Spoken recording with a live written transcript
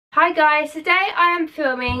Hi guys, today I am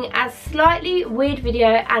filming a slightly weird video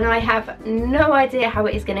and I have no idea how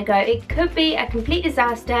it is going to go. It could be a complete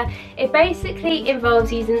disaster. It basically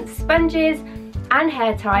involves using sponges and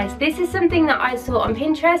hair ties. This is something that I saw on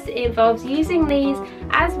Pinterest. It involves using these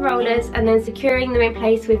as rollers and then securing them in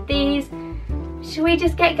place with these. Should we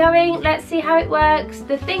just get going? Let's see how it works.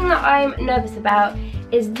 The thing that I'm nervous about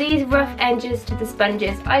is these rough edges to the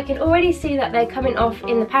sponges. I can already see that they're coming off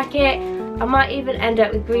in the packet. I might even end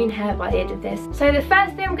up with green hair by the end of this. So the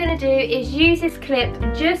first thing I'm going to do is use this clip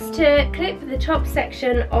just to clip the top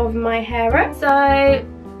section of my hair up. So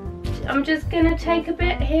I'm just going to take a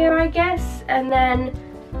bit here, I guess, and then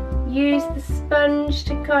use the sponge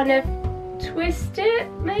to kind of twist it,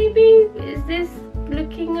 maybe. Is this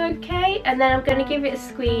looking okay? And then I'm going to give it a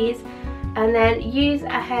squeeze and then use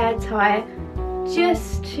a hair tie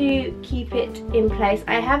just to keep it in place.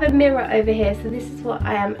 I have a mirror over here, so this is what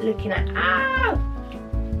I am looking at. Ow!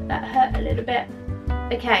 That hurt a little bit.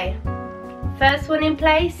 Okay, first one in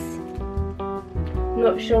place.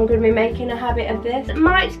 Not sure I'm going to be making a habit of this. I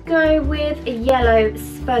might go with a yellow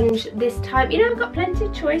sponge this time. You know, I've got plenty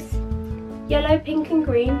of choice. Yellow, pink and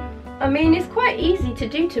green. I mean, it's quite easy to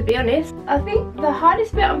do, to be honest. I think the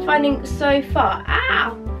hardest bit I'm finding so far,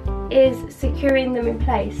 is securing them in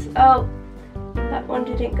place. Oh, that one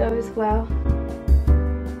didn't go as well.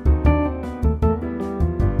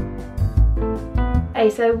 Okay,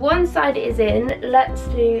 so one side is in. Let's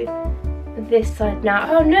do this side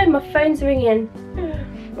now. Oh no, my phone's ringing.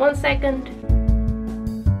 1 second.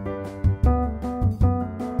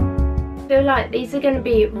 I feel like these are going to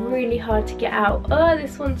be really hard to get out. Oh,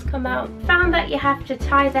 this one's come out. Found that you have to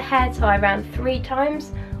tie the hair tie around 3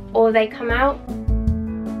 times or they come out.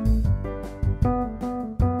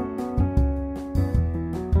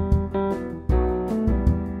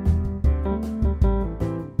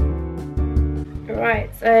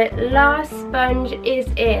 Right, so last sponge is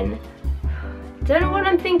in. Don't know what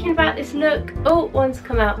I'm thinking about this look. Oh, one's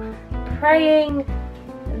come out. Praying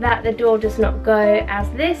that the door does not go, as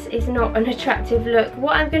this is not an attractive look.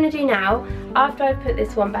 What I'm going to do now, after I put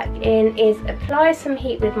this one back in, is apply some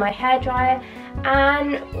heat with my hairdryer.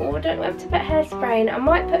 And I don't know whether to put hairspray in. I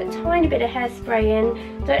might put a tiny bit of hairspray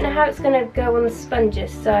in. Don't know how it's going to go on the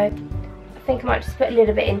sponges, so I think I might just put a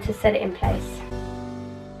little bit in to set it in place.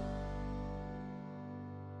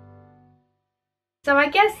 So I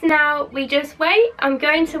guess now we just wait. I'm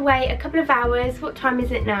going to wait a couple of hours. What time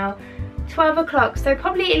is it now? 12 o'clock. So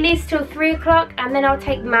probably at least till 3 o'clock, and then I'll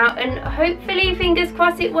take them out and hopefully, fingers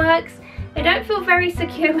crossed, it works. They don't feel very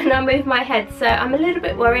secure when I move my head, so I'm a little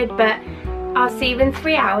bit worried, but I'll see you in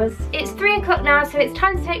 3 hours. It's 3 o'clock now, so it's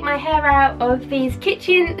time to take my hair out of these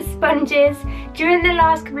kitchen sponges. During the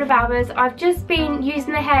last couple of hours, I've just been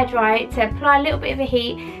using the hairdryer to apply a little bit of a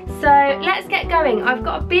heat. So let's get going. I've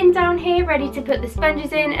got a bin down here ready to put the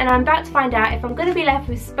sponges in, and I'm about to find out if I'm going to be left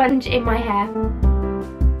with sponge in my hair.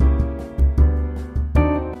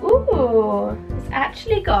 Ooh, it's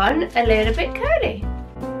actually gone a little bit curly.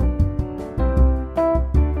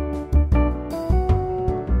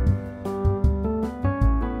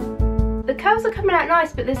 The curls are coming out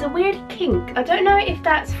nice, but there's a weird kink. I don't know if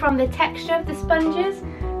that's from the texture of the sponges,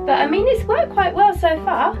 but I mean, it's worked quite well so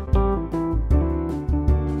far.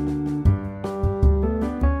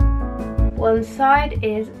 One side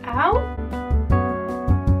is out.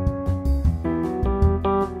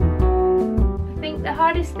 I think the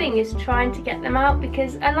hardest thing is trying to get them out,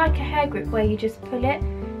 because unlike a hair grip where you just pull it,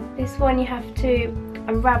 this one you have to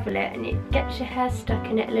unravel it and it gets your hair stuck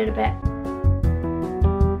in it a little bit.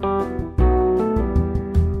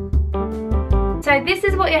 So this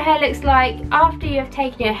is what your hair looks like after you've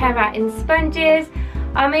taken your hair out in sponges.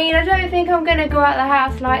 I mean, I don't think I'm going to go out the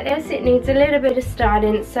house like this. It needs a little bit of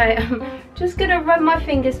styling, so I'm just going to run my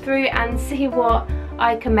fingers through and see what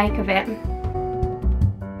I can make of it.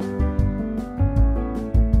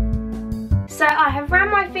 So I have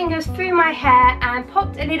ran my fingers through my hair and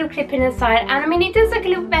popped a little clip in the side, and I mean, it does look a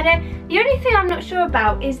little better. The only thing I'm not sure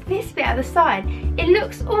about is this bit at the side. It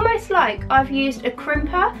looks almost like I've used a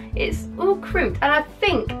crimper. It's all crimped, and I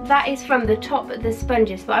think that is from the top of the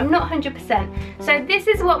sponges, but I'm not 100%. So this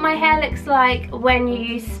is what my hair looks like when you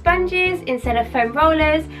use sponges instead of foam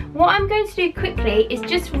rollers. What I'm going to do quickly is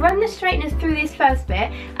just run the straighteners through this first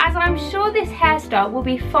bit, as I'm sure this hairstyle will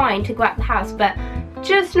be fine to go out the house, but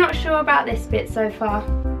just not sure about this bit so far.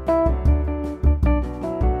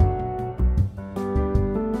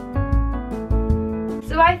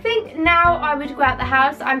 So I think now I would go out the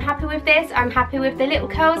house. I'm happy with this. I'm happy with the little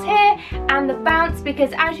curls here and the bounce,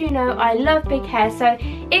 because as you know, I love big hair. So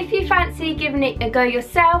if you fancy giving it a go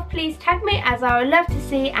yourself, please tag me, as I would love to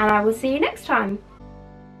see, and I will see you next time.